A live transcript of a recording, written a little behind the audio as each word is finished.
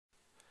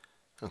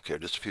Okay,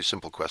 just a few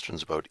simple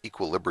questions about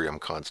equilibrium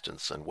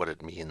constants and what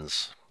it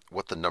means,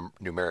 what the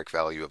numeric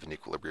value of an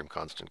equilibrium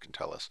constant can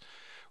tell us.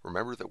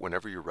 Remember that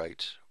whenever you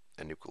write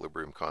an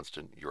equilibrium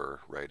constant,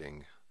 you're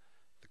writing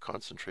the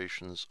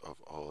concentrations of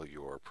all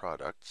your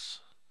products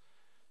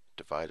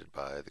divided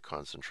by the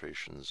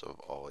concentrations of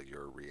all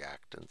your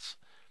reactants.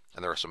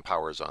 And there are some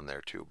powers on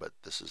there too, but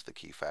this is the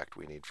key fact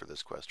we need for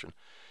this question.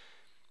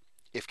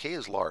 If k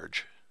is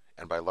large,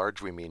 and by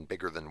large we mean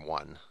bigger than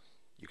 1,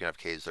 you can have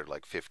k's that are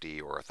like 50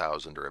 or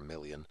 1,000 or a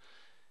million.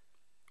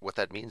 What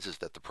that means is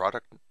that the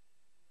product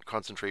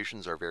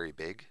concentrations are very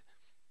big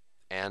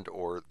and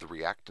or the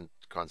reactant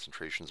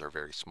concentrations are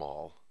very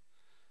small.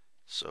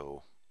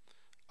 So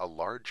a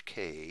large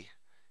K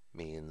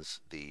means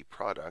the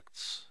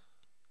products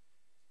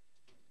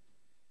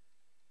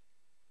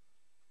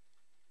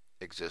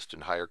exist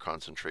in higher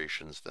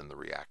concentrations than the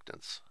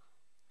reactants.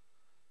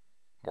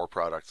 More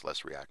products,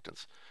 less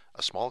reactants.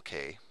 A small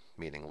k,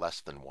 meaning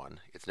less than 1,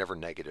 it's never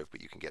negative,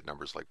 but you can get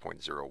numbers like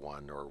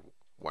 0.01 or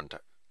 1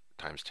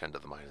 times 10 to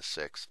the minus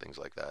 6, things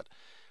like that,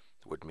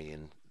 would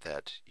mean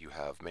that you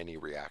have many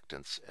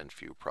reactants and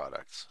few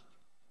products.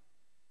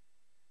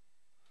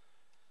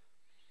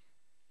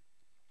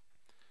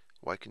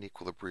 Why can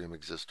equilibrium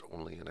exist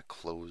only in a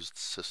closed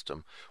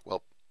system?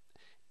 Well,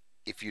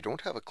 if you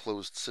don't have a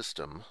closed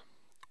system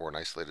or an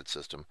isolated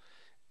system,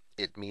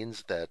 it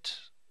means that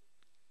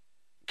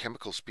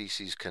chemical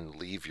species can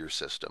leave your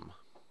system.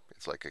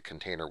 It's like a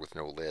container with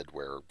no lid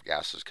where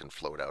gases can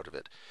float out of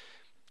it.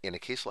 In a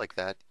case like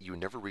that, you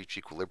never reach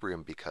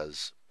equilibrium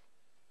because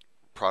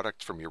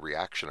products from your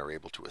reaction are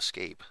able to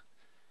escape,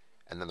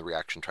 and then the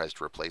reaction tries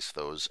to replace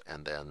those,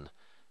 and then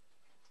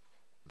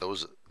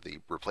the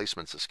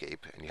replacements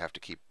escape, and you have to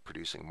keep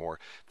producing more.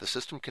 The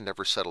system can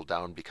never settle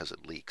down because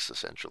it leaks,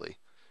 essentially.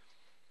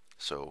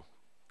 So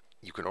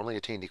you can only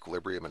attain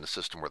equilibrium in a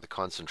system where the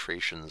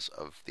concentrations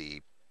of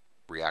the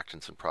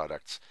reactants and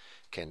products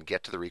can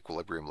get to their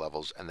equilibrium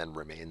levels and then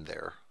remain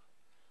there.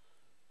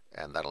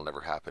 And that'll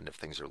never happen if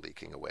things are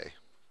leaking away.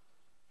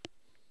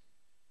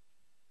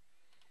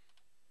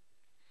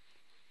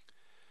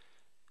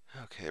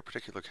 Okay, a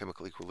particular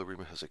chemical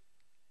equilibrium has an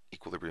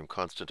equilibrium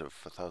constant of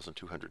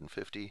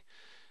 1,250.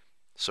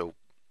 So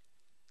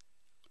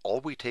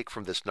all we take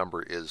from this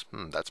number is,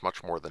 that's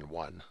much more than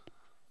 1.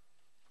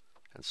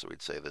 And so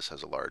we'd say this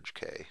has a large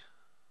K.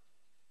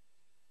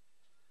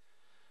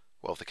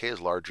 Well, if the K is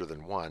larger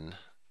than 1,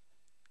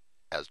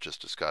 as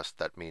just discussed,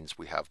 that means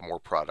we have more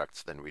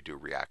products than we do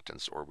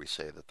reactants, or we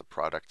say that the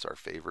products are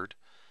favored,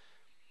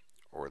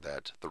 or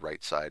that the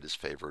right side is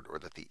favored, or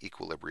that the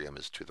equilibrium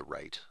is to the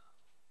right.